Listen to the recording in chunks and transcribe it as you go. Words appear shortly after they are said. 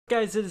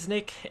Guys, it is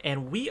Nick,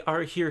 and we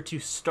are here to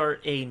start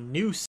a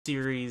new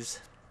series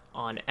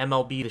on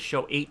MLB The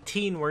Show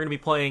 18. We're going to be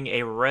playing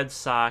a Red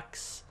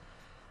Sox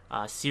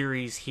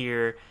series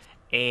here,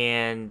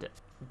 and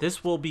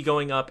this will be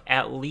going up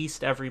at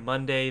least every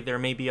Monday. There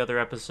may be other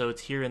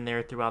episodes here and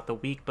there throughout the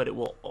week, but it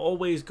will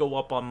always go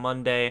up on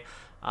Monday,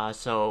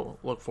 so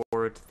look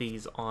forward to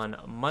these on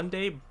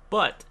Monday.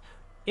 But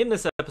in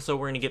this episode,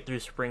 we're going to get through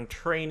spring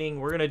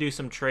training. We're going to do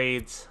some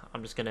trades.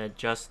 I'm just going to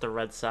adjust the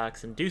Red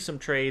Sox and do some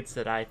trades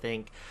that I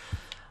think,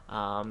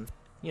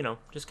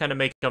 just kind of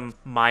make them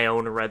my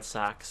own Red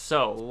Sox.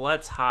 So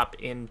let's hop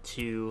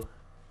into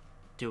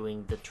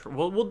doing the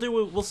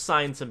we'll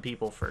sign some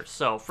people first.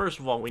 So first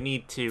of all, we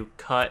need to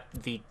cut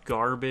the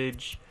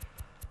garbage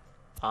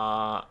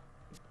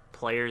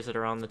players that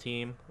are on the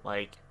team,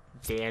 like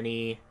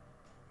Danny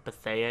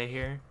Bethea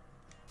here.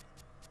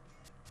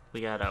 We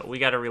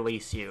gotta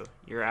release you.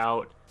 You're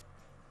out.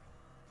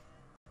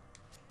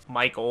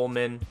 Mike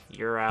Ullman,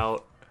 you're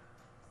out.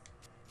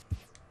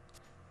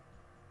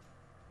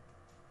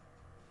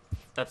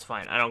 That's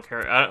fine. I don't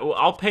care.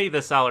 I'll pay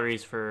the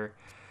salaries for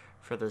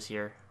this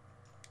year.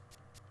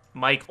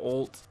 Mike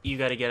Olt, you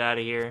gotta get out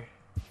of here.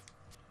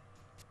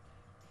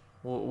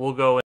 We'll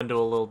go into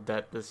a little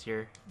debt this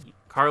year.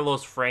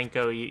 Carlos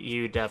Franco,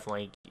 you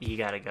definitely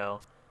gotta go.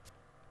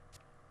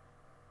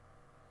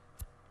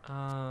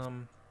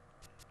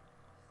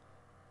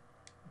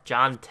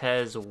 John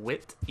Tez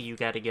Witt, you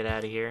got to get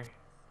out of here.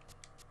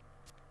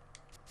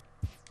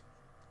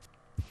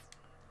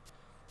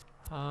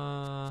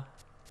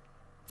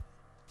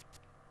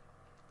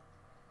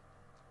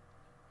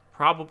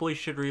 Probably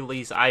should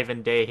release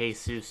Ivan De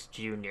Jesus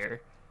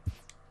Jr.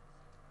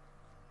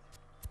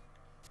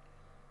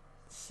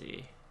 Let's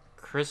see.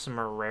 Chris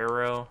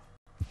Marrero.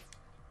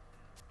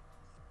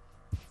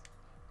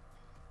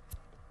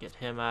 Get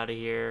him out of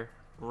here.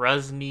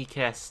 Rusney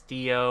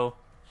Castillo.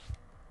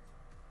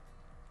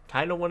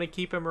 Kind of want to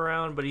keep him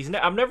around, but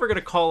I'm never going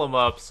to call him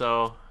up,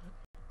 so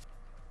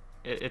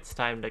it's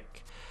time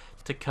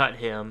to cut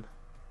him.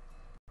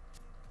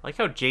 I like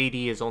how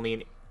JD is only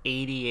an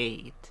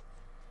 88,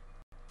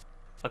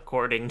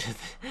 according to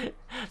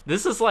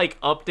this is like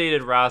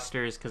updated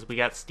rosters because we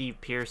got Steve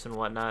Pierce and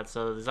whatnot,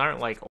 so these aren't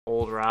like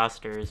old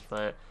rosters,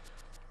 but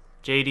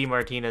JD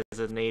Martinez as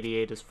an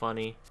 88 is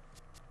funny.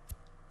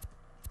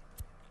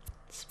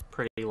 It's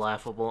pretty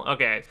laughable.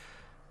 Okay,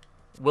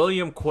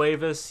 William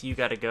Cuevas, you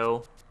got to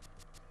go.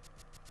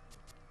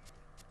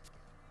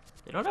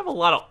 They don't have a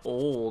lot of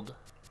old.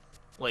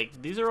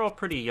 Like, these are all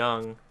pretty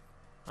young.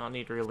 I don't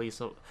need to release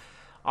them.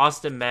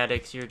 Austin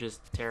Maddox, you're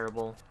just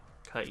terrible.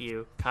 Cut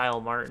you. Kyle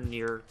Martin,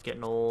 you're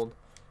getting old.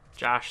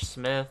 Josh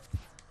Smith.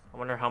 I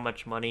wonder how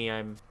much money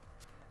I'm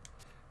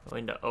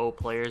going to owe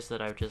players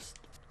that I've just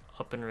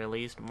up and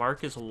released.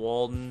 Marcus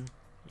Walden,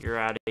 you're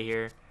out of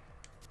here.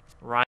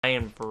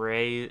 Ryan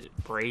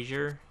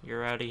Brazier,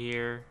 you're out of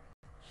here.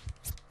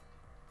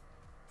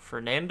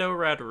 Fernando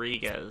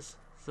Rodriguez.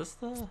 Is this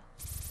the...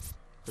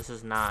 This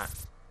is not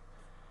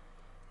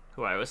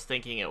who I was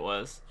thinking it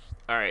was.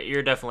 Alright,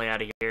 you're definitely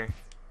out of here.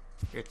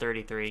 You're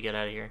 33, get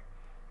out of here.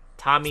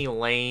 Tommy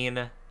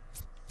Lane.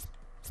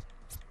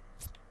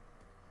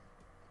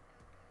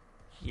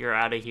 You're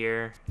out of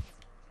here.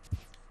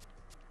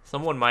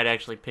 Someone might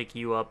actually pick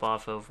you up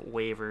off of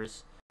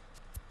waivers.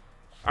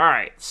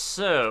 Alright,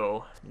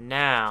 so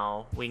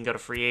now we can go to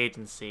free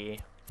agency.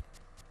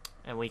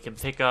 And we can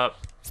pick up...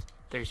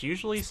 There's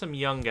usually some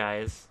young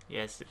guys.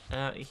 Yes,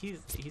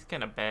 he's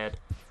kind of bad.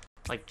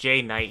 Like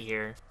Jay Knight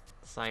here.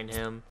 Sign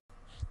him.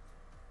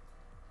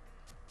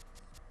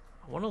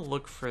 I want to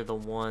look for the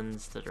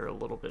ones that are a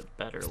little bit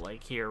better.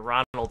 Like here,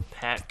 Ronald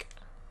Peck.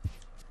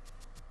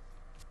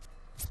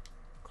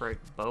 Greg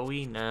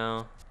Bowie,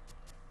 no.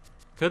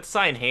 Could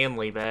sign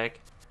Hanley back.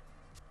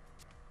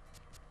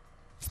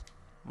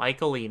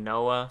 Michael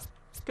Enoa.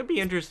 Could be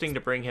interesting to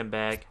bring him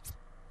back.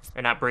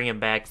 Or not bring him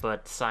back,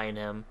 but sign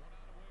him.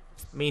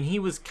 I mean, he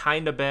was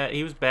kind of bad.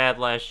 He was bad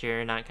last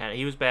year. Not kind of.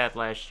 He was bad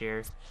last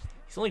year.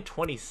 He's only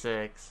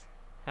 26.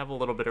 Have a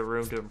little bit of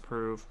room to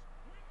improve.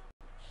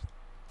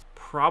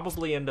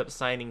 Probably end up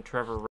signing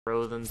Trevor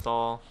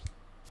Rosenthal.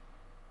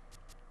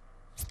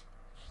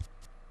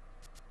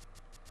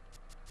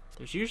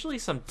 There's usually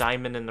some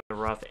diamond in the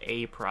rough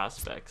A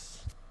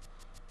prospects.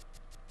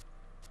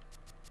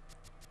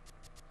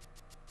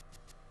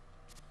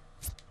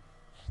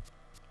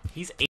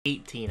 He's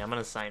 18. I'm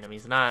going to sign him.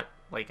 He's not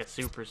like a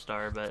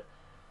superstar, but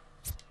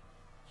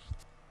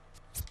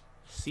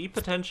C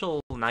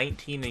potential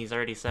 19 and he's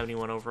already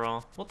 71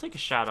 overall. We'll take a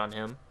shot on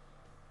him.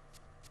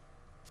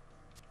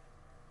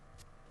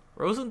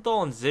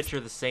 Rosenthal and Zitch are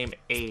the same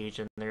age,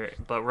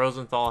 but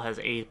Rosenthal has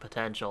A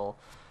potential.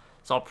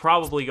 So I'll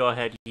probably go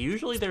ahead.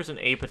 Usually there's an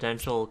A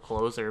potential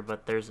closer,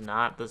 but there's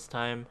not this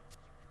time.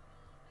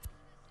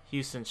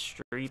 Houston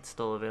Street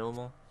still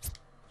available.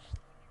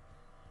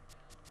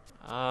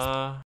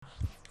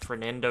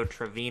 Fernando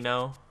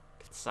Trevino.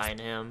 Could sign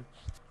him.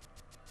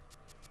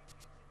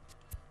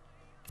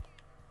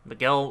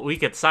 We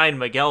could sign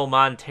Miguel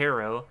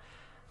Montero.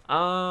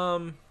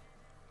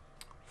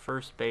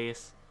 First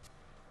base.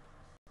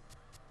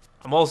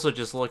 I'm also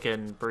just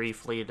looking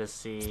briefly to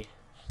see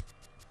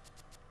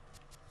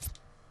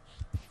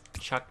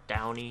Chuck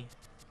Downey.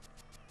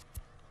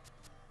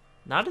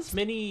 Not as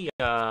many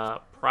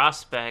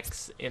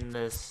prospects in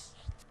this.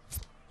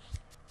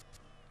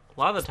 A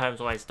lot of the times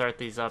when I start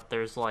these up,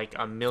 there's like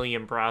a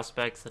million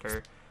prospects that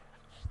are...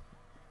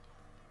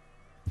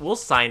 We'll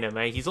sign him,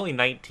 eh? He's only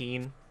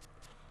 19.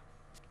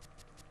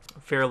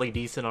 Fairly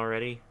decent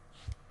already.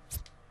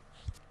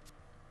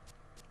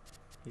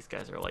 These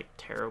guys are like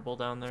terrible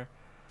down there.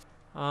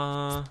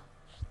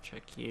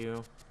 Check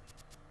you.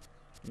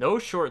 No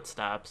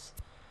shortstops.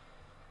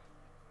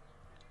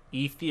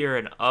 Ethier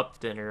and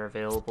Upton are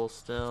available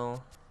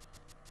still.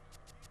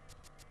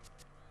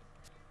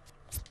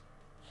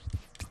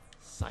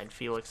 Sign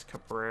Felix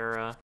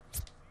Cabrera.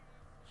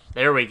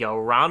 There we go.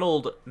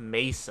 Ronald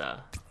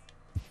Mesa.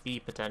 The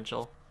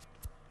potential.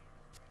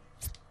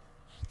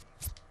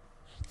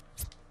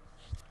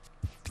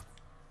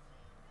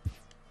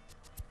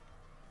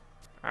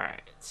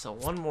 Alright, so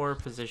one more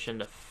position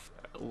to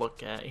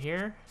look at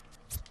here.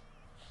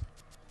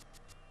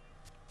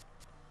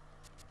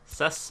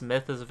 Seth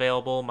Smith is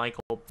available.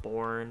 Michael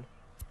Bourne.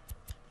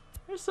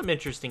 There's some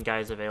interesting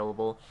guys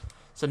available.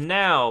 So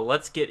now,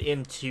 let's get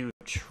into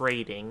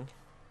trading.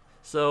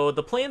 So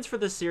the plans for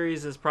this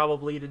series is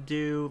probably to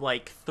do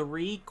like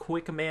 3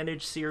 quick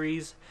manage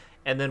series,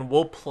 and then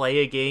we'll play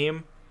a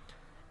game,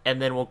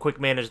 and then we'll quick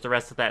manage the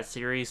rest of that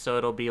series. So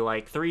it'll be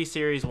like 3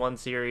 series, 1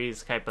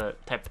 series type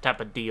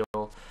of deal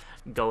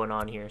going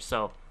on here.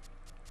 So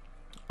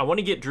I want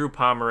to get Drew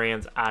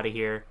Pomeranz out of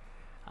here,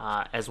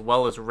 as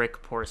well as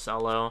Rick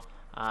Porcello.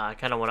 I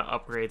kind of want to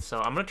upgrade, so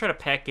I'm going to try to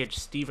package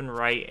Stephen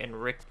Wright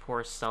and Rick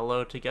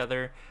Porcello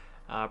together.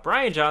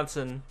 Brian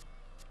Johnson,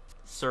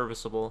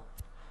 serviceable.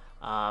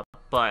 But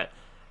I'm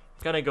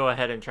gonna go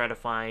ahead and try to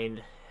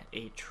find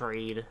a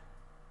trade.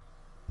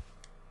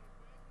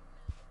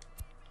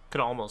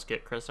 Could almost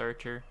get Chris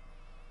Archer.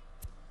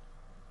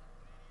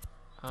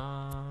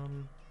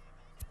 I'm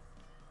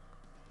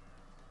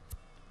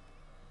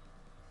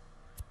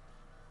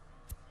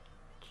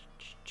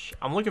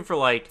looking for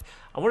like,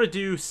 I want to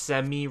do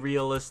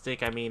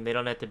semi-realistic. I mean, they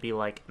don't have to be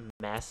like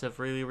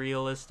massively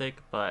realistic,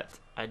 but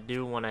I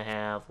do want to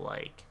have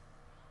like,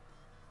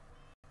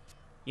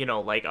 you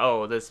know, like,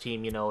 oh, this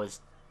team, you know, is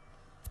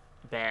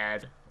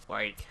bad.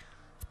 Like,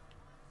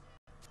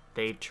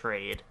 they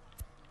trade.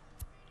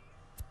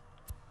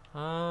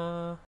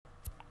 The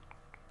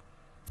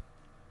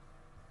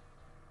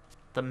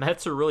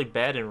Mets are really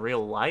bad in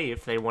real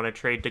life. They want to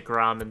trade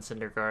DeGrom and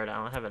Syndergaard.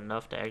 I don't have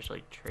enough to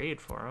actually trade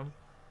for them.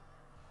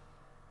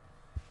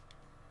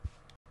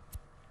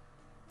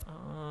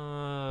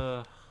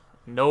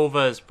 Nova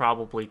is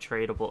probably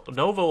tradable.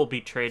 Nova will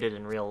be traded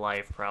in real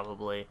life,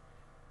 probably.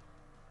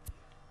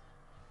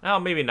 Oh,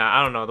 maybe not.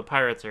 I don't know. The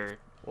Pirates are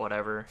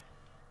whatever.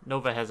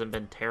 Nova hasn't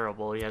been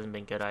terrible. He hasn't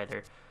been good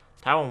either.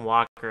 Taiwan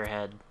Walker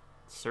had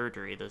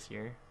surgery this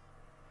year.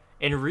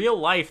 In real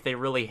life, they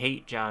really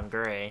hate John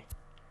Gray.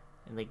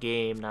 In the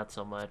game, not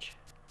so much.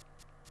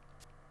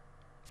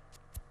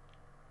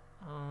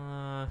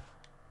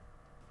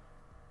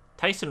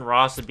 Tyson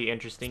Ross would be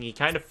interesting. He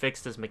kind of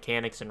fixed his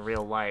mechanics in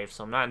real life,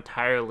 so I'm not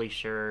entirely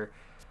sure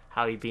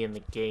how he'd be in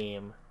the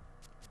game.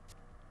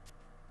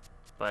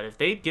 But if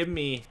they'd give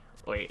me...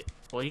 Wait,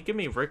 will you give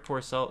me Rick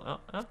Porcello? Oh,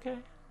 okay.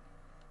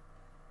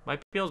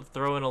 Might be able to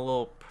throw in a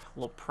little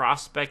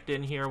prospect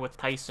in here with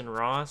Tyson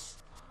Ross.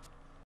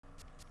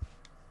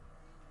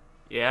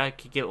 Yeah, I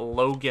could get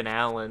Logan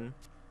Allen.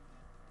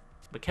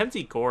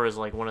 Mackenzie Gore is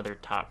like one of their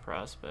top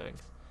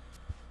prospects.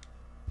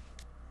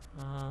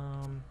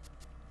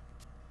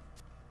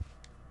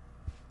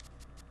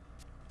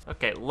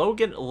 Okay,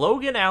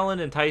 Logan Allen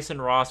and Tyson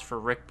Ross for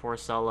Rick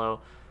Porcello.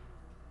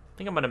 I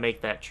think I'm gonna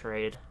make that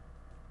trade.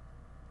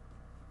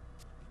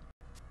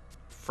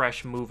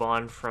 Fresh move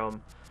on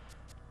from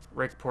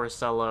Rick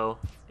Porcello.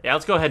 Yeah,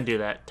 let's go ahead and do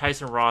that.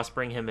 Tyson Ross,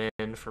 bring him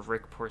in for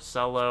Rick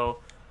Porcello.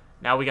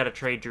 Now we got to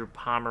trade Drew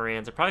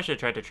Pomeranz. I probably should have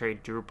tried to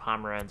trade Drew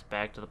Pomeranz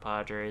back to the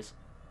Padres.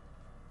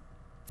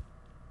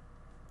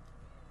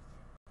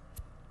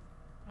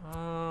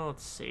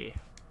 Let's see.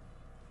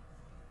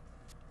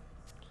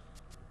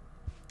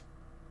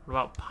 What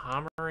about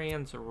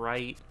Pomeranz,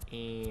 Wright,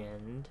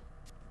 and...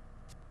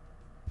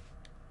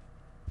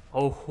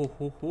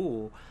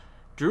 Oh,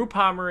 Drew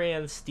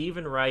Pomeranz,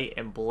 Stephen Wright,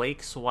 and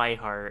Blake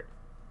Swihart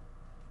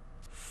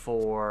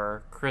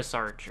for Chris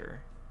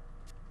Archer.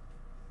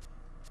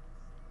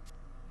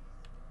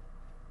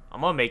 I'm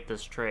gonna make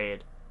this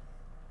trade.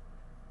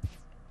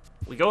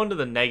 We go into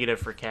the negative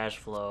for cash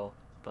flow,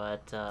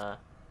 but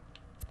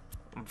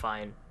I'm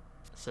fine.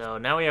 So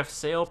now we have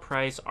sale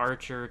price,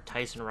 Archer,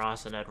 Tyson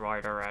Ross, and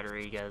Eduardo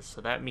Rodriguez.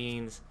 So that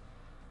means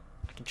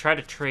I can try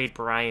to trade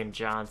Brian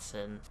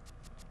Johnson.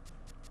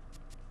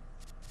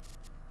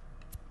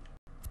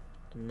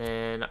 And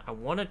then I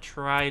want to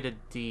try to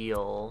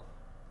deal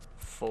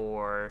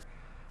for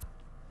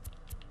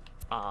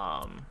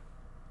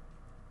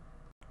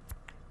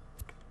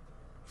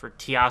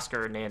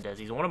Teoscar Hernandez.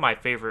 He's one of my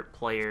favorite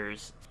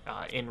players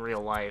in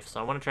real life, so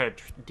I want to try to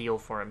deal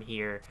for him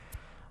here.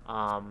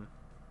 I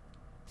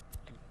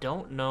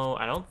don't know.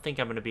 I don't think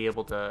I'm going to be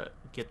able to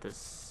get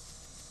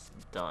this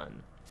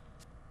done.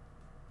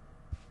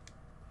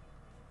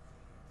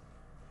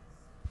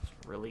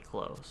 It's really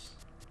close.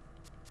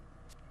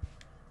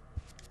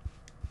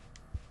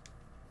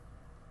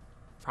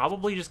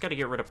 Probably just got to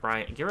get rid of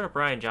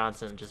Brian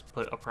Johnson and just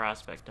put a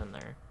prospect in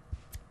there.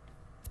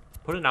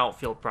 Put an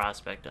outfield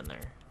prospect in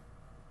there.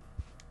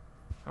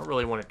 I don't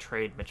really want to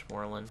trade Mitch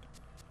Moreland.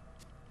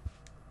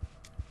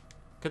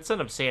 Could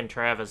send him Sam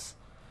Travis.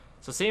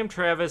 So Sam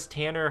Travis,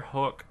 Tanner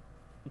Hook,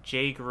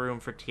 Jay Groom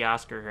for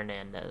Teoscar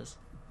Hernandez.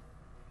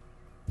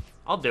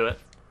 I'll do it.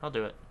 I'll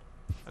do it.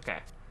 Okay.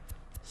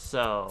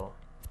 So,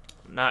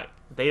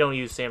 they don't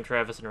use Sam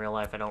Travis in real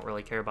life. I don't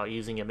really care about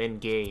using him in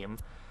game.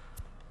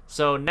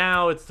 So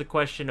now it's the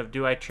question of,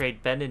 do I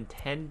trade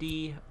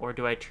Benintendi or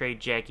do I trade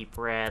Jackie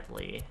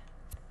Bradley?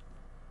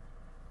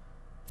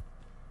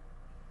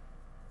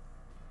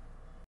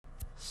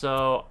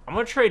 So I'm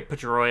gonna trade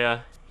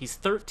Pedroia. He's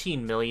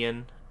 13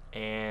 million,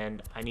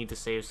 and I need to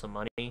save some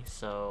money.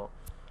 So,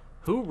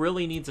 who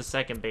really needs a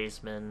second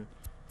baseman?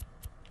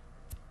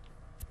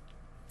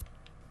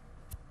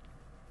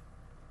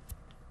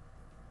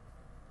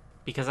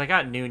 Because I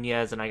got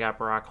Nunez and I got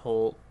Brock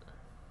Holt.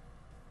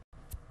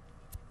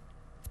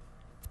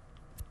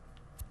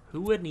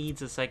 Who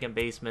needs a second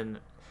baseman?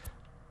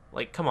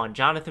 Like, come on,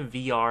 Jonathan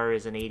VR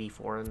is an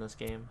 84 in this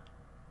game.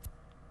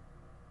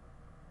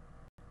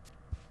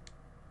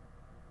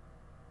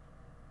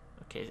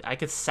 Okay, I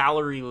could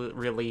salary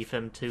relief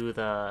him to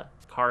the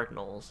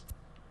Cardinals.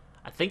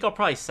 I think I'll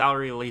probably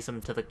salary relief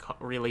him to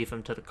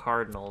the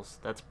Cardinals.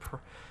 That's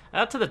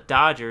out to the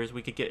Dodgers.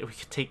 We could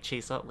take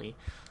Chase Utley.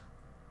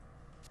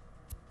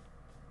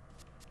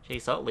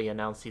 Chase Utley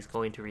announced he's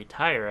going to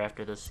retire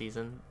after this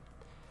season.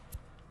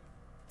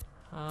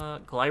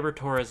 Gleyber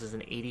Torres is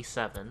an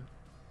 87.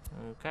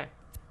 Okay.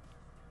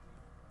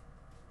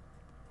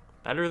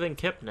 Better than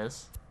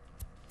Kipnis.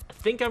 I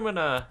think I'm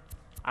gonna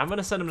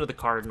send him to the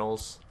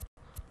Cardinals.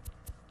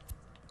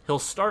 He'll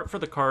start for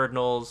the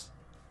Cardinals.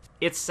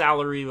 It's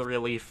salary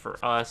relief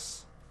for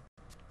us.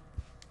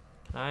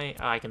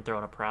 I can throw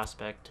in a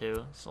prospect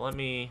too. So let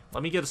me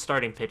get a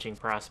starting pitching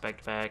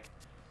prospect back.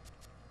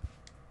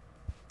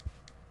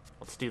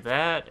 Let's do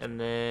that, and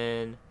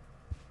then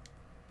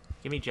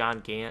give me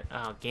John Gant.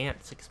 Oh,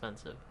 Gant's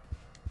expensive.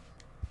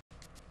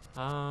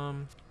 How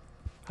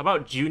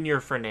about Junior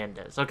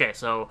Fernandez? Okay,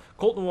 so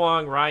Colton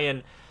Wong,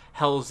 Ryan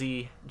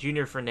Helsley,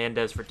 Junior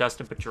Fernandez for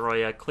Dustin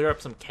Pedroia. Clear up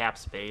some cap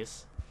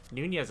space.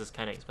 Nunez is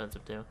kind of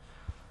expensive too.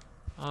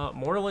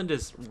 Moreland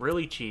is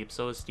really cheap,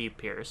 so is Steve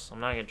Pearce.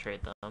 I'm not going to trade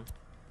them.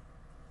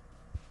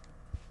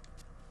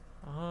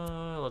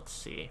 Let's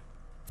see.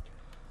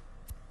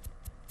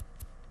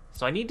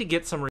 So I need to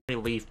get some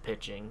relief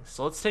pitching.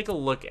 So let's take a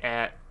look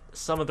at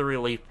some of the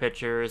relief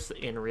pitchers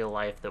in real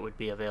life that would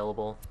be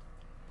available.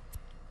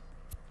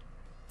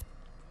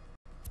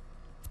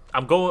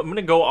 I'm going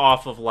to go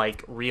off of,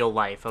 like, real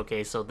life.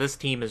 Okay, so this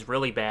team is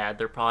really bad.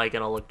 They're probably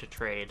going to look to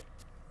trade.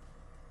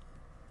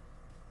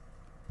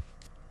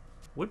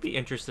 Would be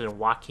interested in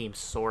Joakim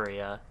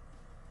Soria.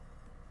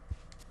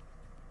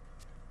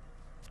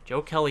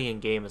 Joe Kelly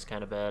in game is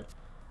kind of bad.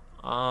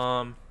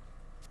 Man,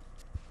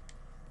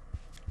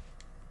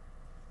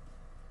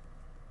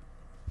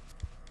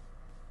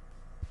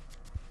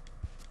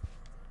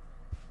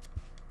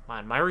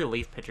 my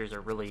relief pitchers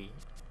are really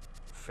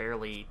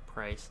fairly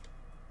priced.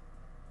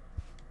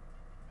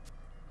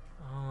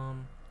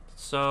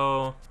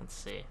 So let's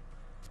see.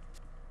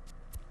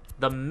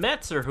 The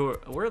Mets are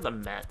where are the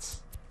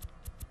Mets?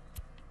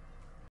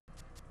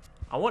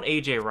 I want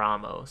AJ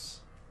Ramos.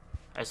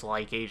 I just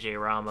like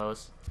AJ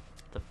Ramos,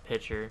 the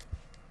pitcher.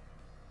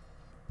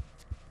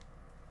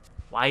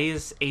 Why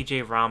is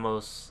AJ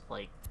Ramos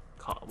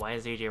why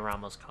does AJ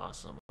Ramos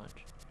cost so much?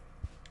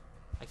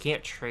 I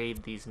can't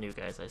trade these new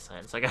guys I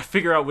signed, so I gotta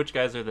figure out which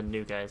guys are the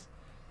new guys.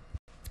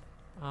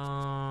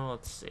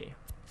 Let's see.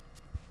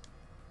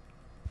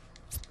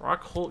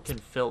 Brock Holt can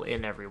fill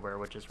in everywhere,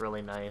 which is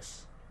really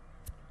nice.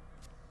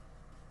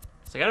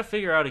 So I gotta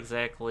figure out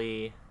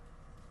exactly.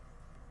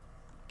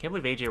 Can't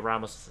believe AJ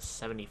Ramos is a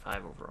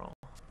 75 overall.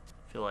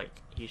 I feel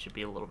like he should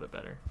be a little bit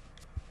better.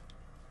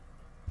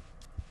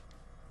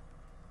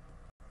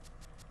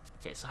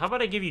 Okay, so how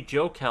about I give you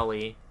Joe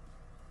Kelly,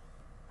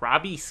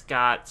 Robbie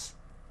Scott's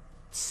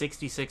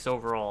 66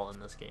 overall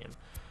in this game,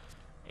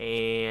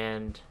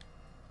 and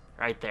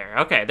right there.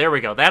 Okay, there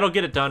we go. That'll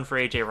get it done for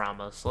AJ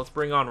Ramos. So let's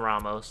bring on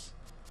Ramos.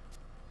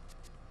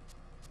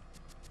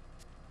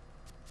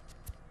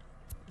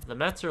 The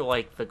Mets are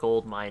like the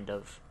gold mine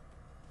of,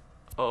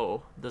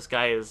 oh, this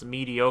guy is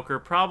mediocre,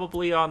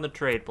 probably on the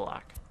trade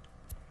block.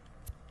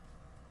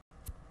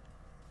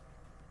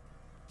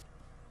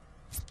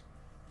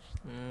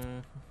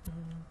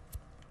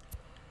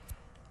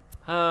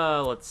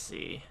 Let's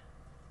see.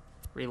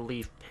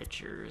 Relief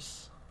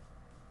pitchers.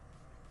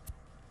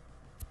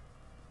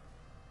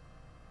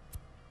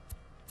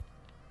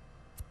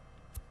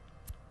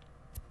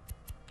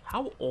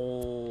 How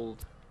old?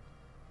 Did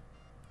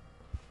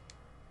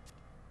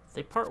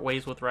they part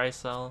ways with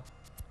Rysel?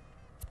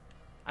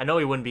 I know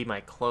he wouldn't be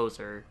my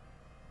closer.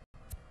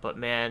 But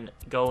man,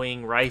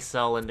 going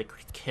Rysel into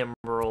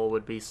Kimbrel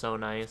would be so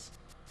nice.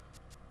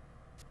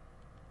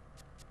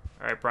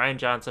 Alright, Brian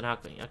Johnson, how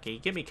can... Okay, you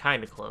get me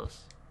kind of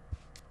close.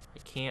 I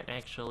can't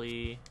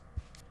actually...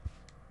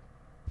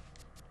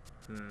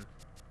 We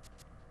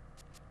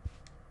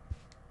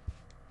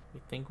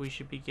think we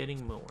should be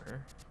getting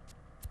more.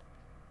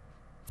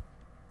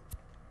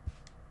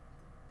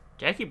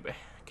 Could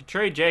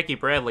trade Jackie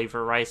Bradley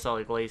for Rysel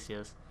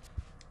Iglesias.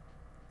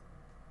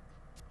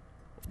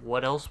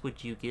 What else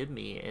would you give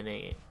me in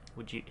a...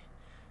 Would you...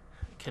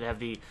 Could have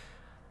the...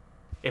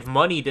 If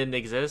money didn't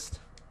exist...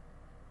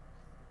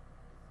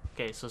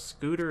 Okay, so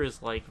Scooter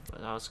is like...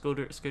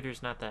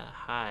 Scooter's not that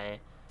high.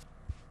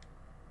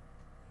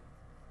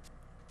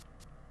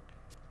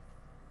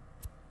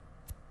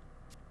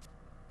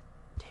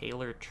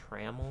 Taylor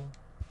Trammell?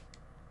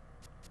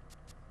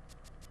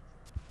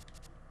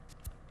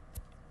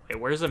 Wait,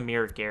 where's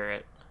Amir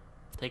Garrett?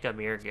 Take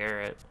Amir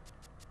Garrett.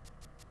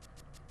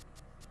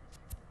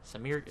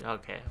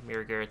 Okay,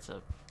 Amir Garrett's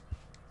a...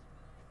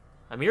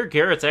 Amir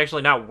Garrett's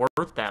actually not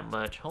worth that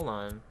much. Hold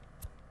on.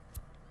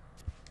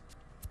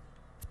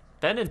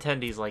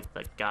 Benintendi's like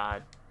the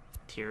god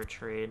tier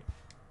trade.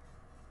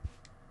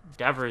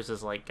 Devers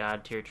is like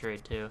god tier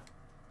trade too.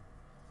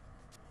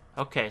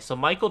 Okay, so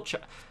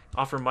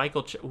offer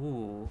Michael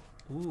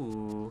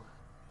ooh.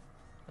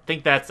 I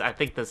think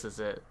this is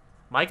it.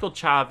 Michael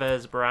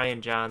Chavez,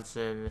 Brian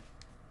Johnson.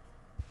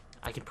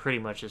 I can pretty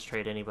much just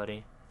trade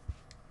anybody.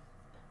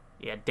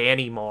 Yeah,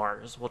 Danny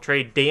Mars. We'll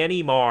trade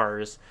Danny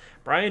Mars.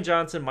 Brian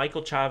Johnson,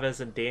 Michael Chavez,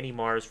 and Danny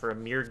Mars for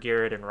Amir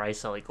Garrett and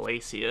Rysel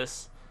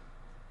Iglesias.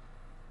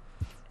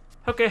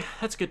 Okay,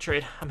 that's a good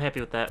trade. I'm happy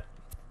with that.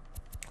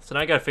 So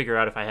now I gotta figure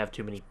out if I have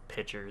too many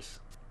pitchers.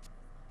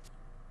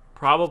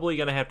 Probably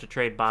gonna have to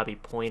trade Bobby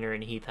Pointer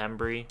and Heath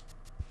Hembree.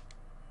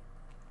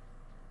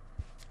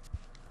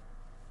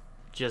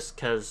 Just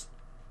cause...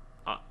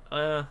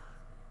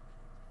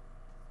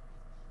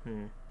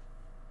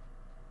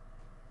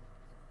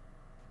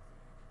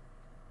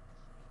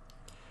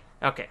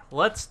 Okay,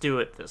 let's do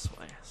it this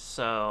way.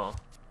 So,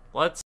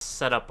 let's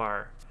set up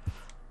our...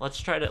 Let's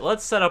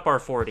set up our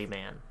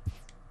 40-man.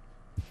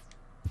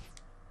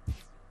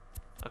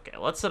 Okay,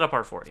 let's set up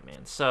our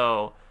 40-man.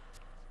 So,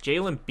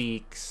 Jalen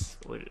Beeks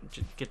would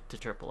get to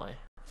AAA.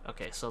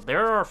 Okay, so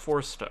there are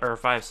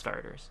 5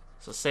 starters.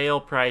 So, Sale,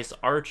 Price,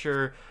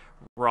 Archer,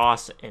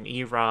 Ross, and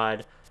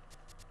Erod.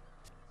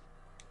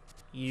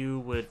 You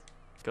would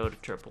go to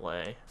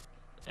AAA.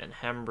 And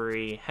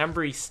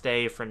Hembree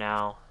stay for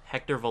now.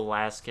 Hector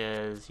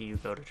Velasquez, you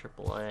go to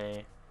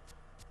AAA.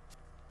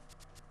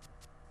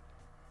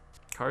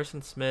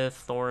 Carson Smith,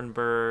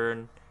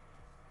 Thornburn,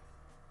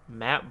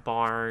 Matt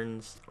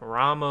Barnes,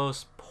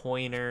 Ramos,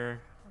 Pointer.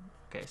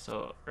 Okay,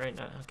 so right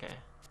now, okay.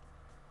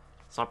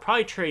 So I'll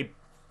probably trade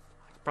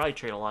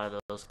a lot of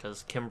those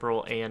because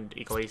Kimbrel and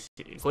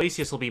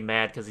Iglesias will be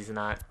mad because he's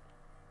not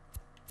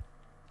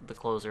the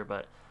closer,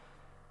 but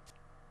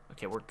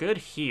okay, we're good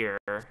here.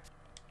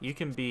 You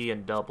can be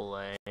in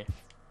AA.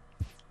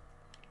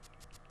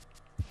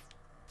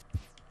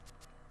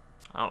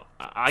 Oh,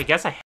 I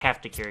guess I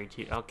have to carry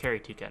 2. I'll carry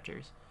 2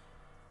 catchers.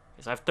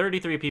 Because I have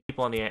 33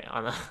 people on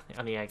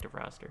the active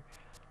roster.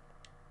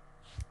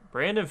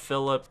 Brandon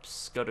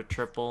Phillips, go to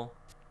triple.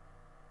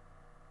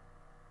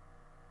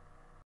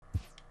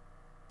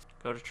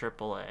 Go to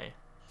AAA.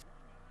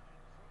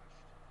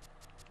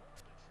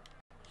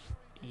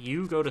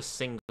 You go to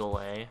single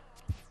A.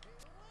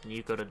 And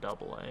you go to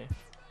AA.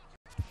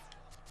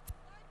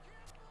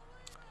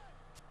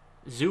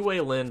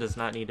 Zue Lin does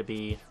not need to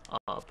be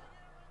up.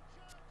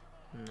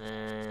 And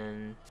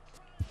then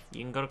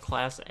you can go to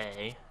Class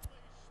A.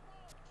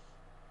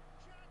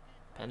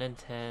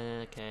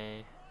 Pennington,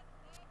 okay.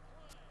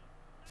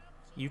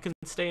 You can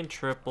stay in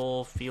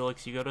triple.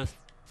 Felix, you go to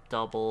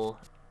double.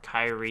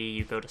 Kyrie,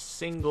 you go to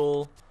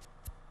single.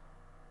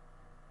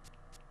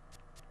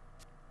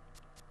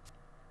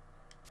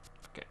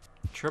 Okay.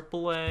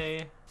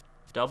 AAA,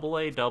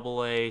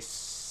 AA,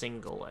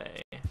 single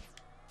A.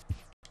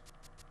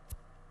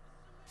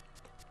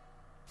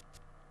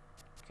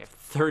 Okay,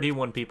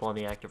 31 people on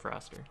the active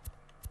roster.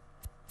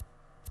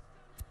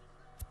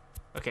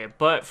 Okay,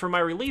 but for my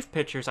relief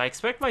pitchers, I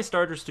expect my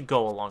starters to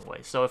go a long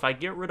way. So if I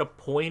get rid of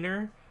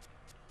Pointer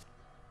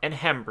and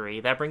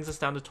Hembree, that brings us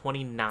down to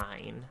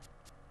 29.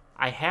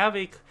 I have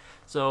a...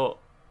 So,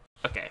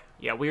 okay.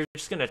 Yeah, we're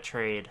just going to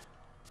trade.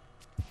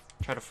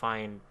 Try to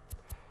find...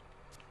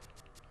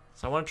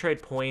 So I want to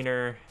trade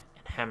Pointer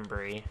and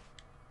Hembree.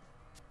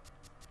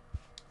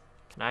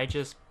 Can I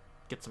just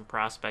get some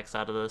prospects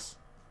out of this?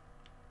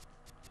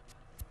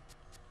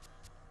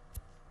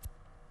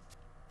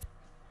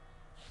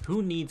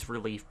 Who needs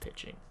relief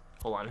pitching?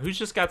 Hold on. Who's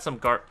just got some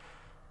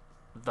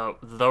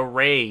The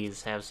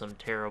Rays have some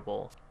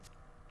terrible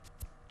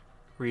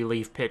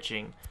relief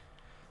pitching.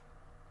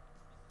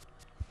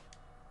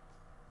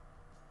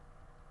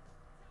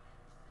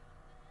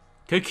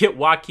 Could get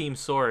Joaquim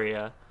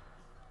Soria.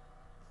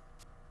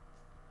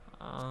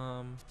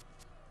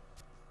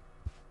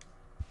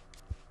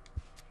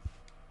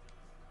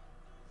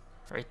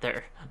 Right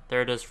there.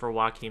 There it is for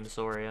Joakim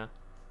Soria.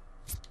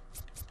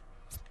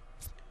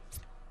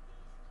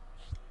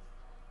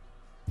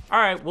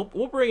 Alright,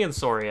 we'll bring in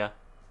Soria.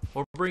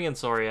 We'll bring in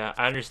Soria.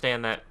 I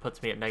understand that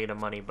puts me at negative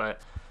money,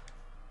 but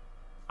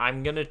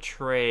I'm gonna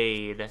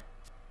trade...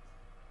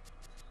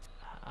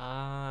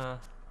 I'm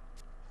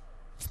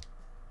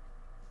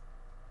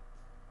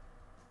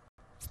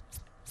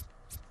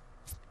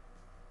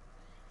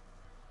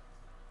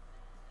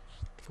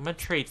gonna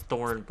trade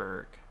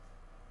Thornburg.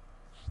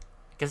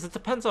 Because it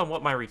depends on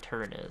what my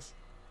return is.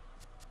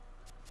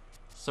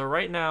 So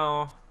right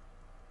now...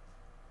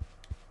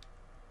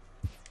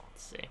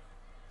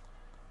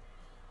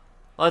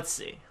 Let's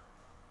see.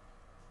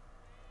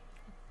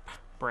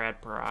 Brad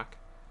Brock.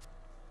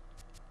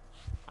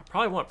 I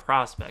probably want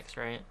prospects,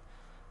 right?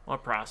 I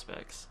want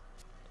prospects.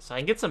 So I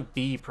can get some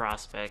B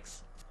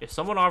prospects. If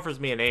someone offers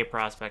me an A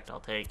prospect, I'll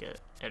take it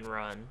and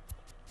run.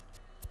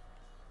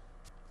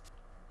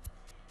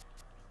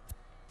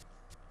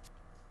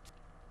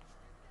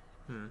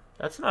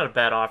 That's not a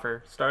bad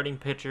offer. Starting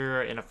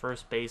pitcher and a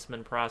first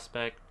baseman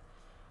prospect.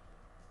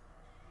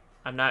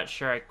 I'm not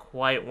sure I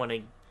quite want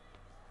to...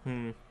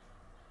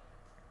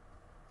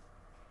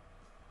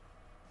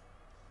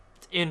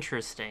 It's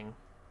interesting.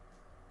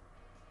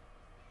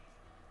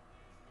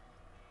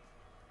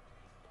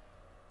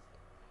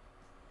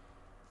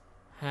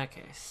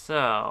 Okay,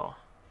 so...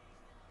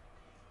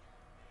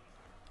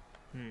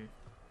 I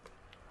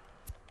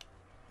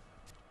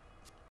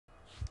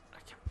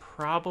can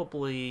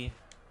probably...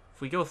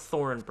 If we go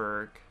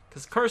Thornburg,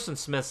 because Carson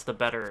Smith's the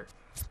better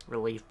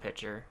relief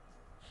pitcher.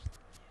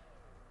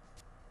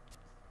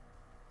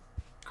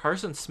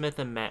 Carson Smith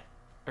and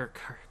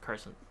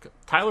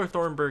Tyler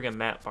Thornburg and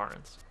Matt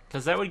Barnes.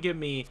 Because that would give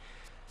me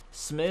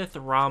Smith,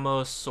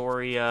 Ramos,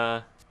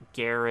 Soria,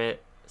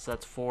 Garrett. So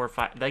that's 4 or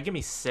 5. That'd give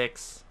me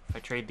 6 if I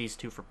trade these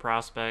two for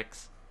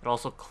prospects. It'd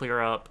also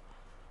clear up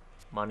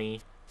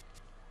money.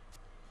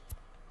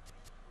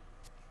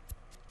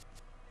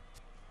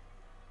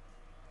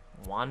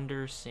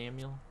 Wander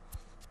Samuel.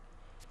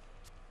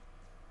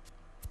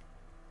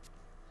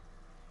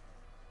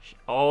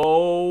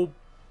 Oh,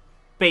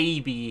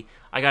 baby.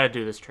 I gotta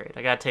do this trade.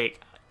 I gotta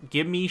take...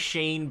 Give me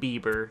Shane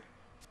Bieber.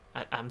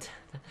 I'm...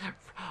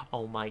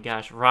 Oh my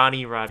gosh.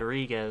 Ronnie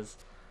Rodriguez.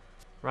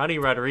 Ronnie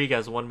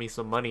Rodriguez won me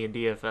some money in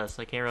DFS.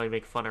 I can't really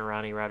make fun of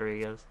Ronnie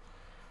Rodriguez.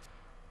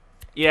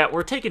 Yeah,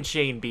 we're taking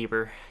Shane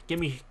Bieber. Give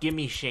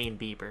me Shane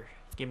Bieber.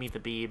 Give me the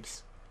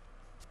Biebs.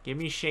 Give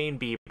me Shane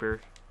Bieber.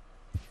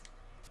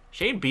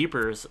 Shane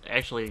Bieber is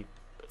actually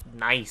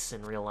nice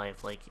in real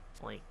life. Like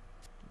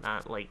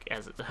not like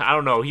as... I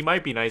don't know. He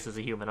might be nice as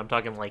a human. I'm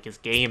talking like his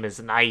game is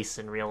nice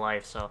in real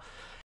life. So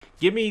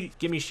give me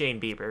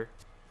Shane Bieber.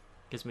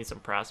 Gives me some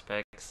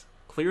prospects.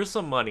 Clears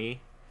some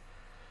money.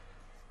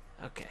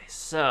 Okay,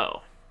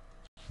 so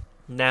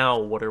now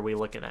what are we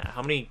looking at?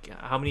 How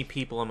many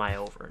people am I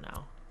over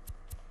now?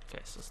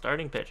 Okay, so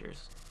starting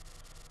pitchers.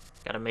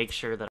 Got to make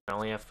sure that I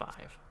only have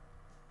 5.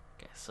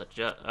 Okay, so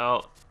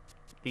oh,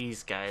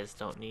 these guys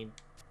don't need...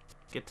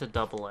 Get to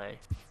double A.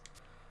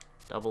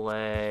 Double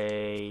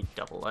A.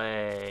 Double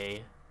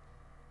A.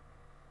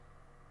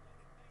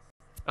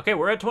 Okay,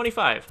 we're at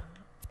 25.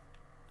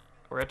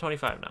 We're at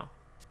 25 now.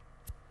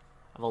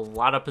 I have a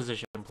lot of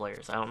position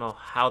players. I don't know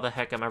how the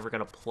heck I'm ever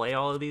going to play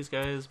all of these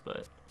guys,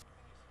 but...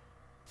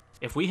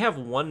 If we have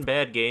one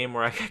bad game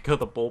where I could go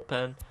the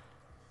bullpen,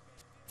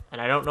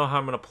 and I don't know how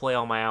I'm going to play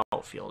all my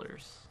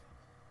outfielders.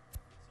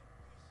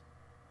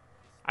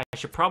 I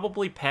should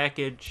probably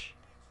package...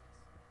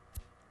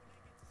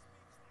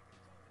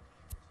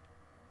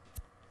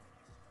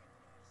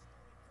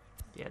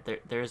 Yeah,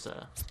 there's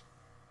a...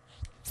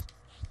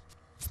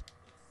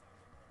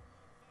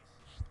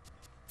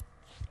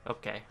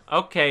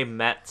 Okay,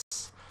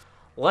 Mets.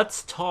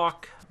 Let's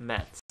talk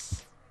Mets.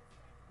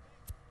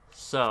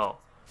 So...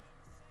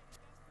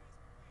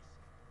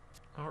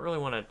 I don't really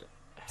want to...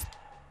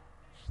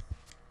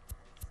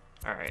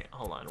 Alright,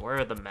 hold on. Where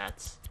are the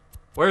Mets?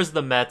 Where's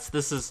the Mets?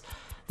 This is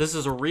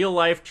a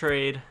real-life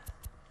trade.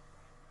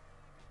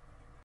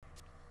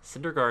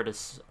 Syndergaard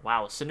is...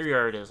 Wow,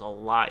 Syndergaard is a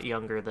lot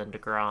younger than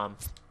DeGrom.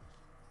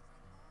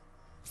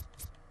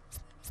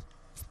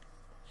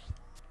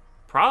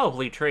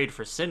 Probably trade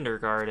for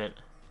Syndergaard in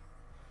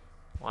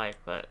life,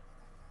 but...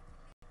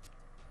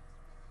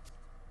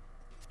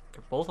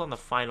 They're both on the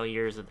final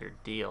years of their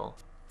deal.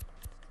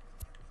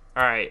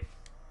 Alright.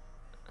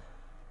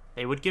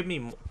 They would give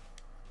me...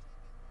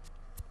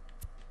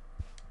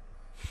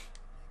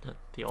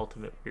 The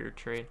ultimate weird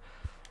trade.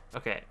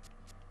 Okay.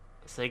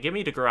 So they give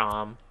me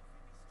DeGrom.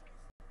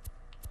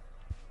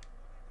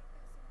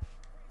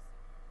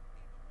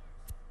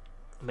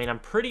 I mean, I'm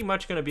pretty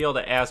much going to be able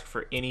to ask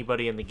for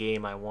anybody in the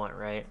game I want,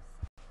 right?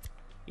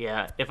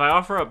 Yeah, if I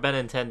offer up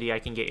Benintendi, I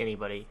can get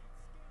anybody.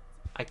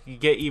 I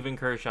could get even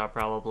Kershaw,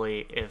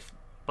 probably, if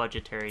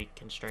budgetary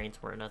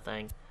constraints weren't a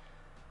thing.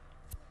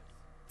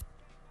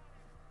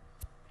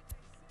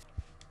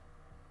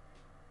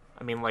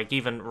 I mean, like,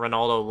 even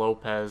Ronaldo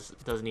Lopez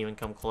doesn't even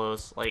come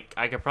close. Like,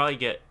 I could probably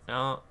get...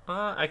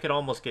 I could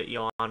almost get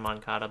Yohan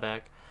Moncada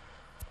back.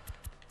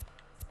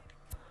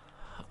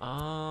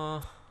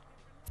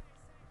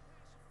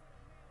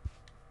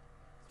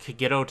 Could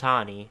get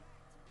Otani.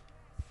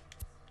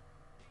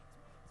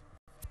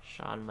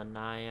 Sean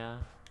Manaea.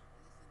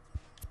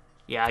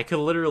 Yeah, I could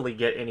literally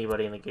get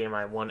anybody in the game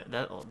I want.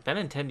 That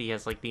Benintendi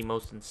has like the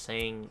most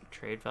insane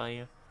trade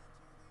value.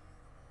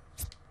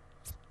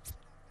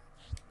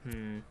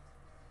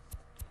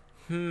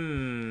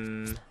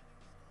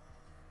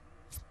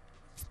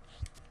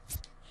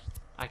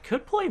 I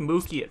could play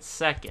Mookie at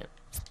second.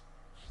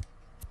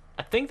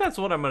 I think that's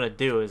what I'm gonna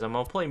do. Is I'm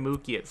gonna play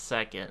Mookie at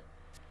second.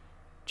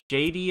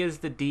 JD is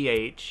the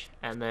DH,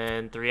 and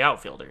then 3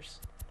 outfielders.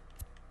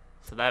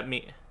 So that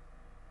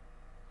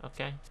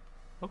okay.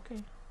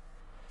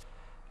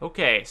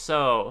 Okay,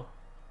 so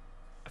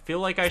I feel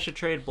like I should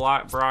trade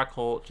Brock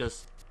Holt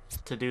just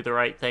to do the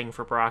right thing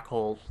for Brock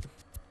Holt.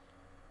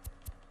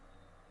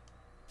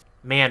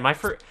 Man,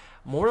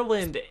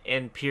 Moreland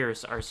and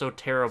Pierce are so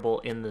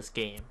terrible in this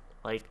game.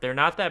 Like, they're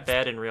not that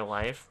bad in real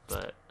life,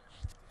 but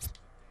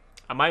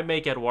I might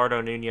make Eduardo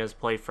Nunez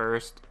play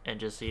first and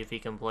just see if he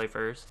can play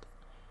first.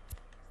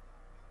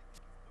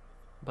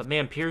 But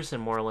man, Pierce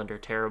and Moreland are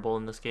terrible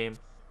in this game.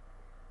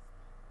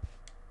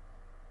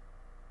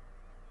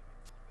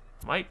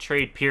 Might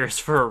trade Pierce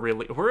for a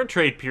reliever. We're gonna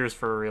trade Pierce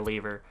for a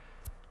reliever.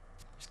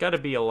 There's got to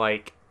be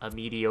a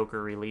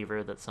mediocre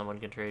reliever that someone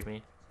can trade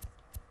me.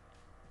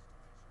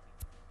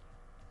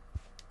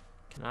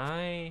 Can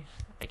I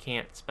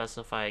can't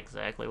specify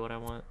exactly what I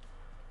want.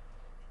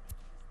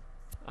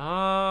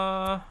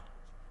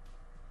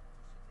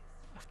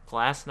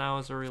 Glass now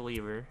is a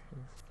reliever.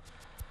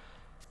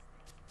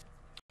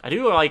 I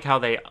do like how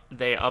they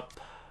up.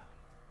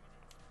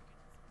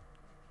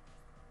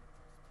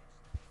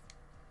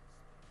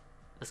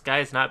 This guy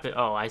has not been.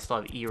 Oh, I still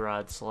have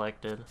Erod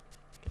selected.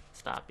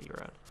 Stop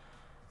Erod.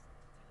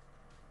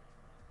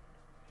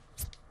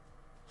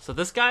 So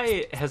this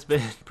guy has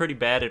been pretty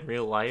bad in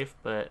real life,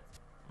 but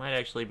might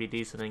actually be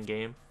decent in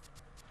game.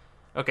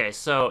 Okay,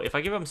 so if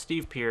I give him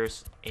Steve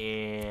Pierce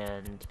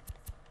and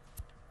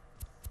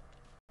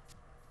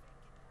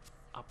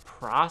a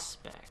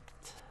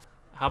prospect,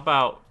 how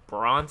about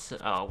Bronson?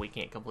 Oh, we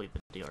can't complete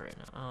the deal right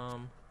now.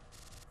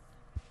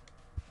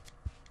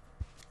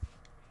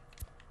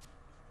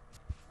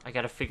 I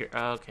gotta figure.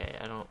 Okay,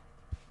 I don't.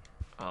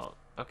 Oh,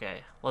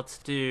 okay. Let's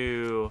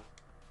do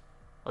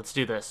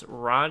this.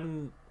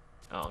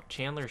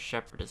 Chandler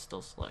Shepard is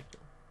still selected.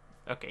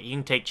 Okay, you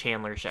can take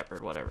Chandler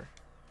Shepard, whatever.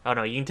 Oh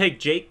no, you can take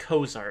Jake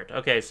Cozart.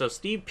 Okay, so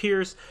Steve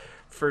Pierce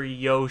for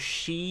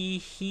Yoshihisa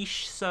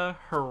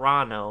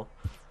Hirano.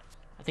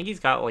 I think he's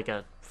got like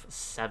a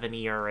 7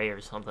 ERA or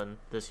something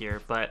this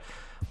year, but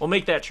we'll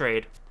make that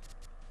trade.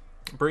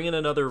 Bring in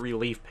another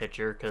relief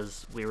pitcher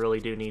because we really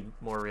do need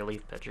more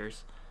relief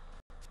pitchers.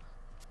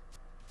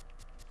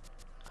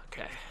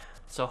 Okay,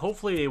 so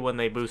hopefully when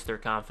they boost their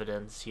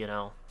confidence, you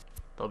know,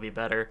 they'll be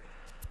better.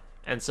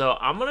 And so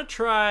I'm going to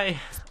try,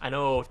 I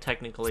know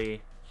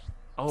technically,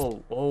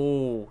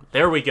 oh,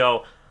 there we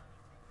go.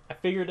 I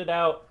figured it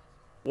out.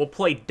 We'll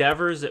play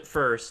Devers at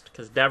first,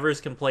 because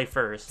Devers can play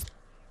first.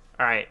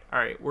 All right,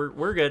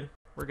 we're good.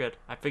 We're good.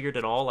 I figured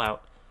it all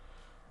out.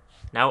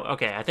 Now,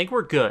 okay, I think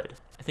we're good.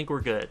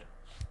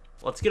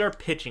 Let's get our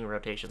pitching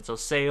rotation. So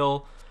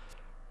Sale,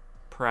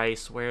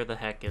 Price, where the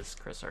heck is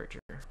Chris Archer?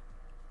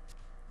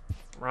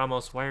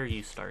 Ramos, why are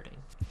you starting?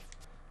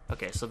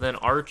 Okay, so then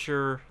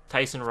Archer,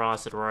 Tyson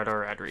Ross, Eduardo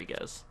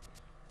Rodriguez.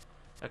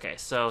 Okay,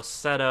 so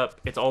setup,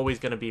 it's always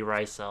going to be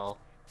Rysel.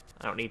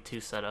 I don't need 2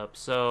 setups.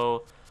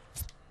 So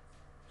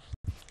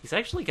he's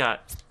actually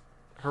got,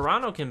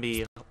 Hirano can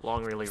be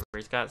long reliever.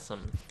 He's got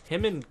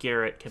him and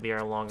Garrett can be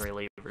our long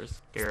relievers.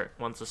 Garrett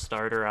wants a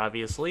starter,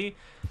 obviously.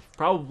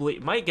 Probably,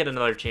 might get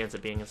another chance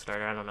at being a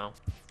starter, I don't know.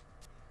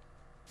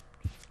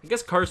 I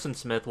guess Carson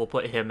Smith, will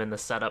put him in the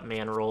setup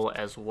man role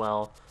as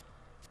well.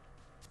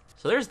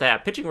 So there's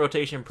that. Pitching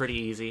rotation, pretty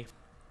easy.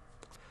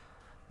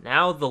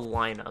 Now the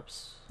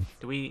lineups.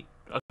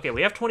 Okay,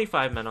 we have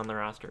 25 men on the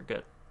roster.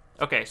 Good.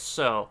 Okay,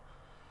 so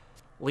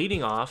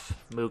leading off,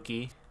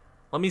 Mookie.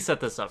 Let me set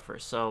this up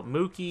first. So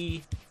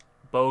Mookie,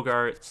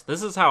 Bogarts.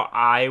 This is how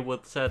I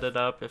would set it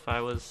up if I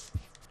was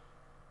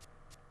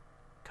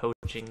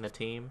coaching the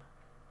team.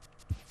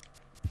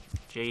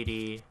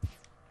 JD,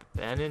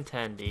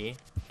 Benintendi,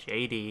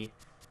 JD,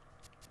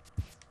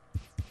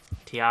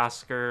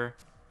 Teoscar,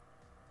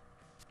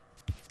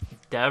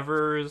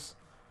 Devers,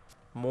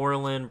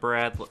 Moreland,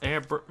 Bradley.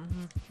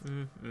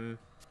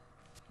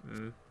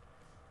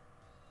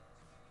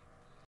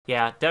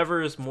 Yeah,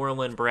 Devers,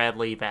 Moreland,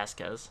 Bradley,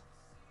 Vasquez.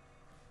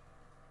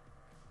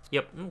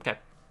 Yep, okay.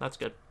 That's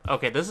good.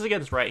 Okay, this is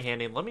against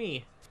right-handed.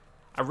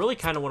 I really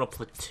kind of want to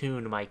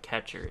platoon my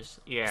catchers.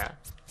 Yeah,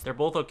 they're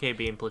both okay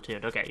being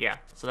platooned. Okay, yeah,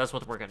 so that's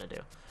what we're going to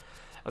do.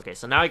 Okay,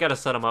 so now I got to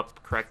set them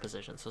up correct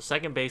position. So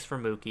second base for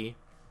Mookie.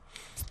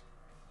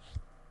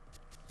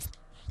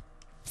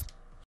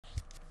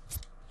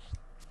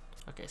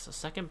 Okay, so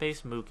second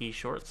base Mookie,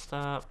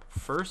 shortstop,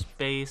 first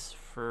base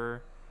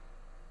for...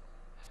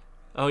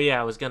 Oh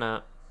yeah,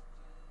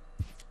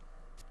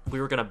 we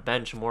were gonna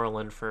bench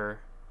Moreland for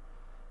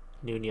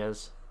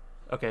Nunez.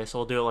 Okay, so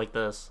we'll do it like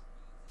this.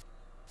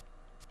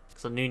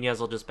 So Nunez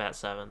will just bat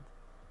 7th.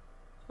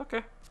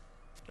 Okay.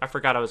 I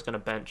forgot I was going to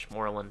bench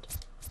Moreland.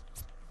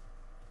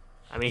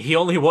 I mean, he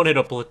only wanted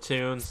a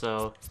platoon,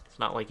 so it's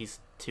not like he's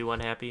too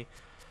unhappy.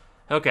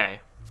 Okay.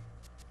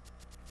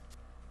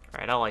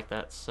 Alright, I like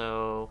that.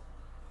 So,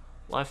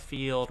 left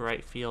field,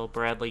 right field,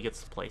 Bradley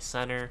gets to play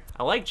center.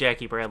 I like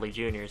Jackie Bradley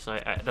Jr., so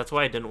that's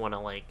why I didn't want to,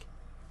 like,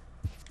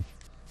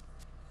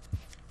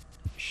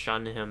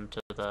 shun him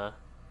to the...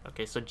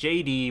 Okay, so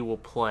JD will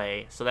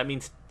play. So that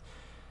means...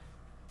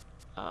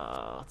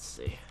 let's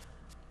see.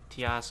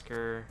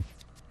 Teoscar.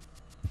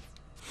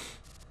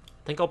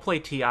 I think I'll play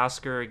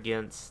Teoscar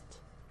against...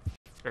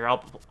 Or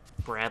I'll...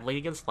 Bradley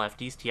against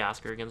lefties,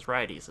 Teoscar against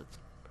righties.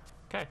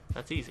 Okay,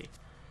 that's easy.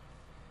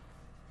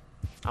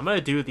 I'm going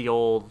to do the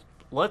old...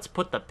 Let's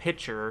put the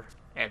pitcher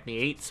at the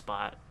 8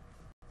 spot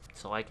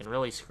so I can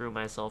really screw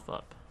myself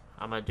up.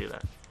 I'm going to do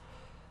that.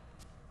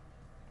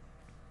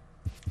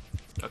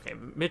 Okay,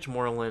 Mitch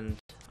Moreland.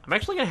 I'm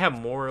actually going to have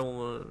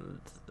Moreland...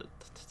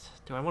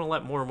 Do I want to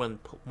let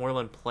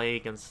Moreland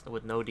play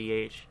with no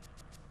DH?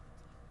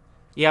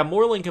 Yeah,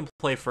 Moreland can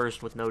play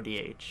first with no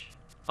DH.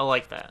 I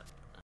like that.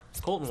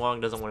 Colton Wong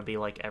doesn't want to be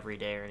like every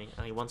day or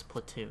anything. He wants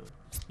platoon.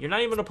 You're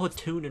not even a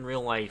platoon in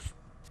real life.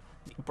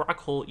 Brock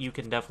Holt, you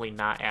can definitely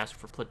not ask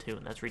for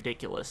platoon. That's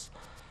ridiculous.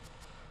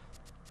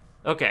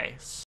 Okay,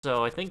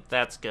 so I think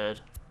that's good.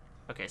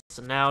 Okay,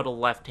 so now to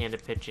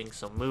left-handed pitching.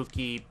 So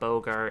Mookie,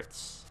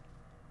 Bogarts.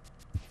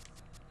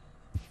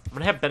 I'm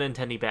going to have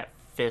Benintendi bat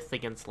 5th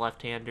against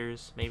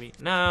left-handers, maybe.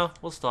 No,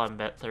 we'll still have him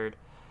bat 3rd.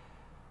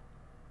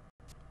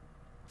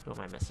 Who am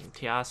I missing?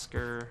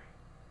 Teoscar.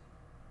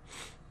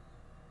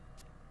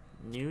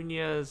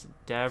 Nunez,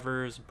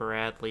 Devers,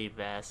 Bradley,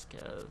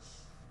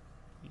 Vasquez.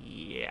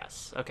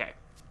 Yes. Okay.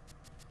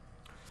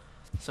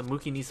 So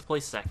Mookie needs to play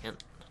second.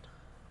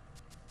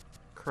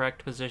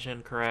 Correct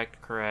position. Correct.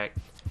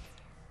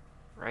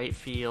 Right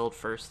field,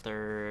 first,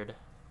 third,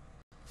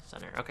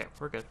 center. Okay,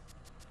 we're good.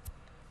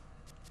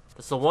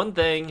 That's the one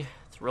thing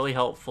that's really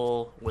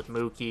helpful with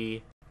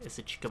Mookie is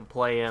that you can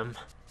play him.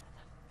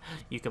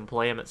 You can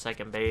play him at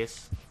second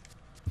base.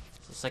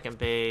 So second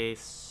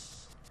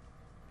base.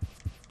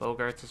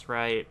 Bogarts is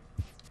right.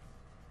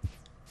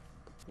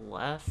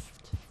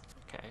 Left.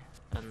 Okay.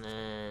 And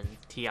then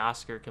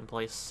Teoscar can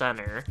play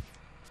center.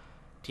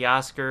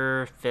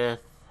 Teoscar, 5th.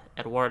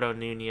 Eduardo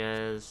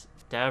Nunez.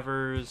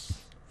 Devers.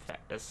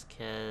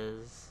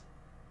 Vasquez.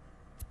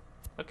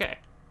 Okay.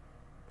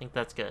 I think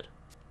that's good.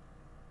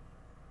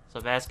 So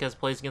Vasquez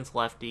plays against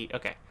lefty.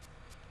 Okay.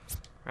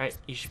 Right?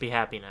 You should be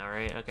happy now,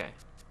 right? Okay.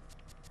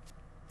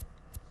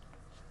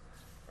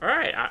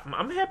 Alright,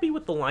 I'm happy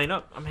with the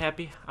lineup. I'm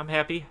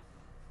happy.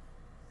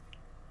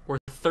 We're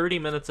 30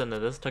 minutes into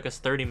this. Took us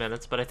 30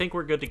 minutes, but I think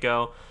we're good to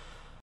go.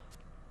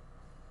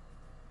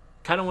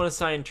 Kind of want to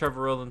sign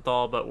Trevor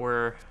Rosenthal, but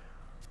we're...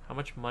 How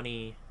much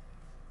money...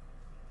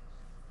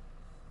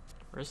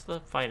 Where's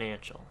the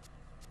financial?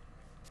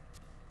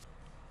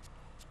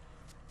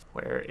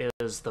 Where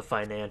is the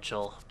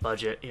financial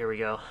budget? Here we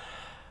go.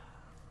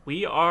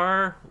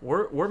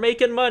 We're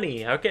making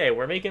money. Okay,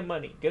 we're making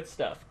money. Good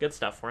stuff.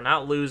 We're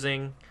not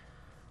losing.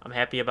 I'm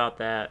happy about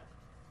that.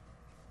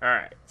 All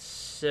right.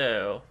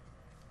 So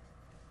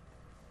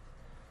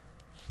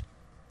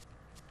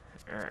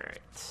all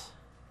right.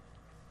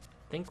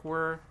 Think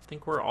we're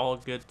all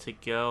good to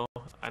go.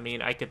 I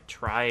mean, I could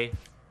try.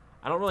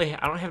 I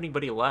don't have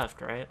anybody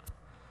left, right?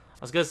 I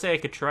was going to say I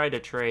could try to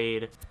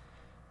trade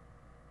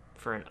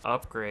for an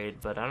upgrade,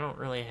 but I don't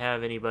really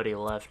have anybody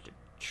left to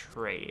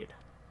trade.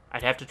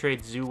 I'd have to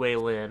trade Zhu Wei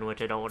Lin,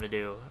 which I don't want to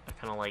do. I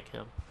kind of like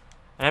him.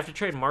 I'd have to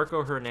trade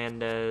Marco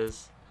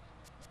Hernandez.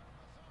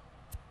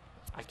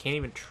 I can't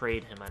even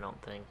trade him, I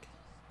don't think,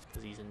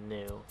 because he's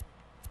new.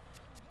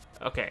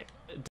 Okay,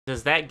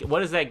 what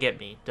does that get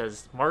me?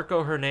 Does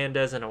Marco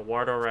Hernandez and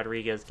Eduardo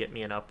Rodriguez get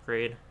me an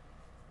upgrade?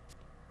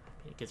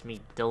 It gets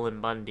me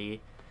Dylan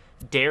Bundy.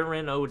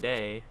 Darren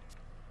O'Day.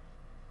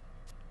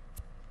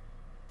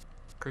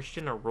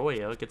 Christian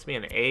Arroyo. It gets me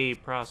an A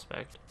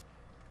prospect.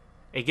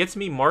 It gets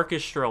me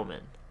Marcus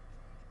Stroman.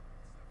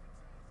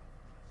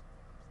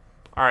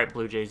 Alright,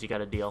 Blue Jays, you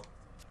got a deal.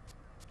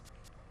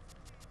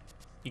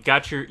 You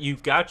got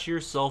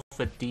yourself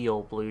a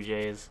deal, Blue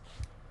Jays.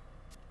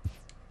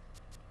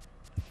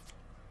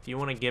 If you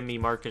want to give me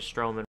Marcus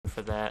Stroman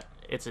for that,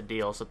 it's a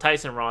deal. So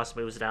Tyson Ross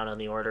moves down on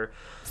the order.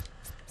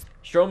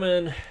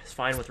 Stroman is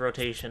fine with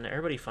rotation.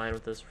 Everybody fine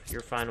with this?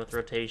 You're fine with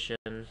rotation.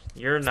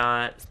 You're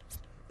not.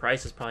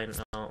 Price is probably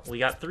no. We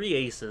got 3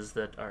 aces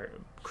that are...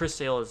 Chris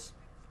Sale is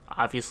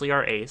obviously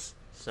our ace.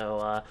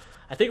 So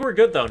I think we're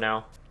good though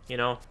now. You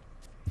know,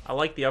 I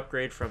like the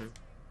upgrade from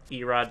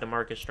Erod to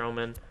Marcus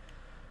Stroman.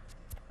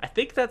 I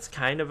think that's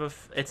kind of a...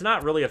 It's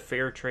not really a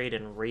fair trade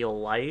in real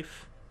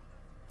life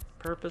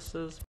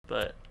purposes,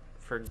 but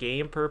for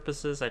game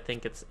purposes, I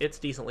think it's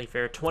decently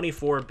fair.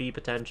 24 B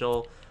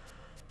potential.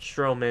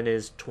 Stroman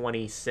is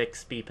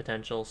 26 B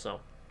potential,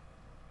 so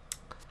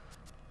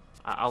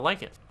I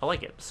like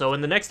it. So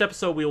in the next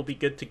episode, we will be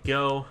good to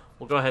go.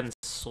 We'll go ahead and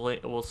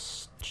we'll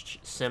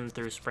sim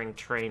through spring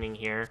training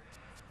here.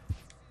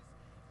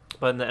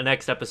 But in the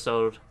next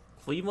episode,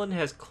 Cleveland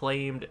has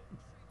claimed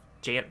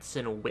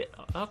Jansen Witt.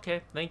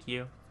 Okay, thank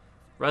you.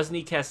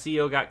 Rusney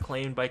Castillo got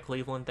claimed by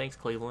Cleveland. Thanks,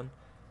 Cleveland.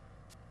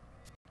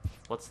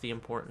 What's the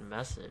important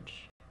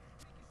message?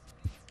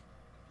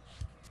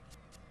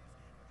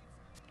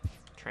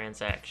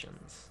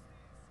 Transactions.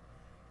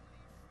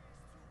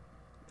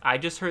 I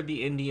just heard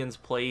the Indians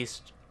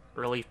placed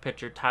relief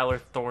pitcher Tyler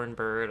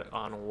Thornburg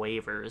on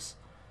waivers.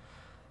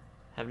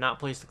 Have not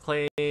placed a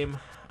claim.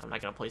 I'm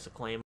not going to place a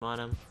claim on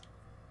him.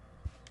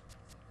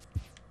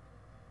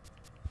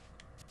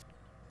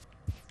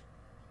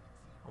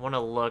 I want to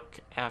look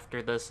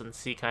after this and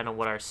see kind of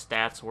what our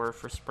stats were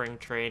for spring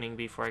training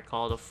before I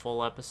call it a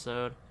full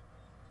episode.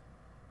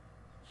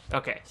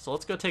 Okay, so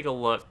let's go take a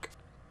look.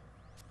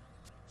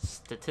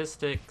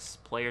 Statistics,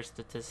 player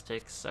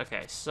statistics.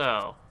 Okay,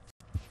 so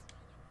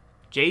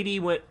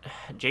JD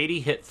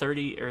hit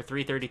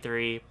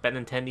 333,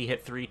 Benintendi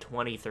hit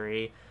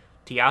 323,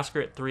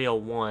 Teoscar at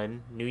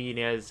 301,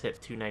 Nunez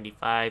hit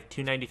 295,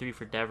 293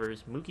 for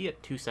Devers, Mookie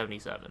at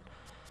 277.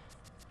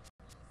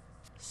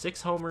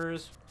 6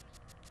 homers.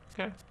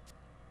 Okay.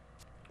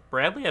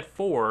 Bradley at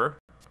 4.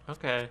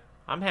 Okay.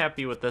 I'm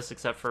happy with this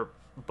except for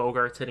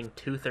Bogart's hitting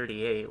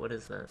 238. What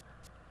is that?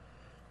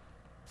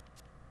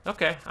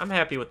 Okay, I'm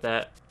happy with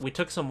that. We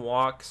took some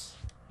walks.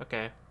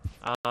 Okay.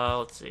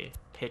 Let's see.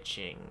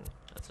 Pitching.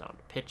 That's not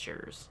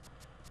pitchers.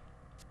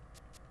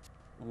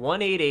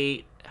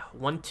 188,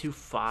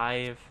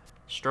 125.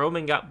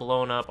 Stroman got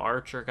blown up.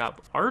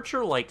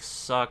 Archer like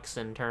sucks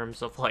in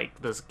terms of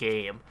like this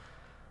game.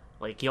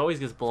 Like he always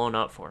gets blown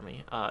up for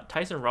me.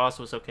 Tyson Ross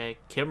was okay.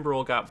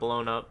 Kimbrel got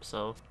blown up,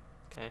 so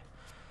okay.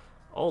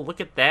 Oh, look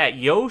at that.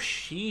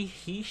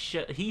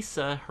 Yoshihisa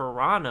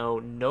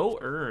Hirano, no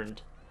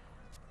earned.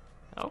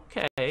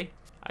 Okay,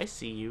 I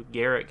see you.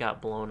 Garrett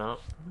got blown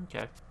up.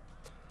 Okay.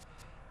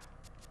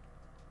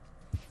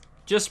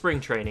 Just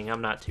spring training.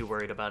 I'm not too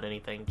worried about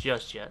anything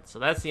just yet. So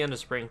that's the end of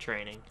spring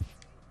training.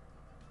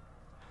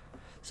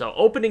 So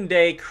opening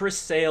day, Chris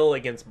Sale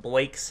against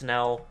Blake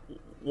Snell.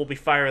 We'll be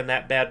firing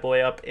that bad boy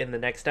up in the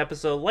next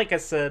episode. Like I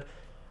said,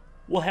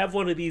 we'll have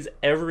one of these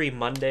every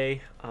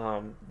Monday.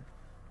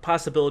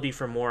 Possibility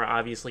for more,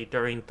 obviously,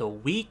 during the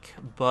week,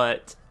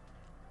 but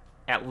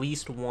at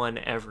least one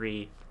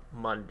every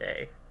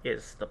Monday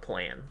is the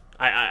plan.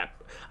 I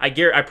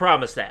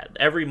promise that.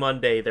 Every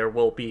Monday there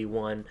will be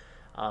one,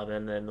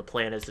 and then the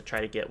plan is to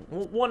try to get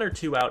 1 or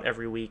 2 out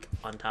every week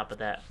on top of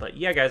that. But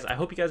yeah, guys, I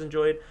hope you guys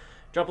enjoyed.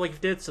 Drop a like if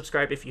you did,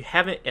 subscribe if you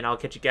haven't, and I'll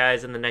catch you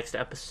guys in the next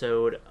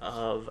episode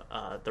of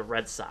the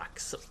Red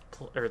Sox,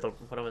 or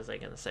what was I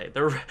going to say?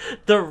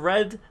 The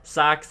Red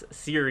Sox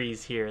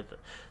series here.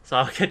 So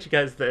I'll catch you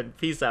guys then.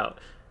 Peace out.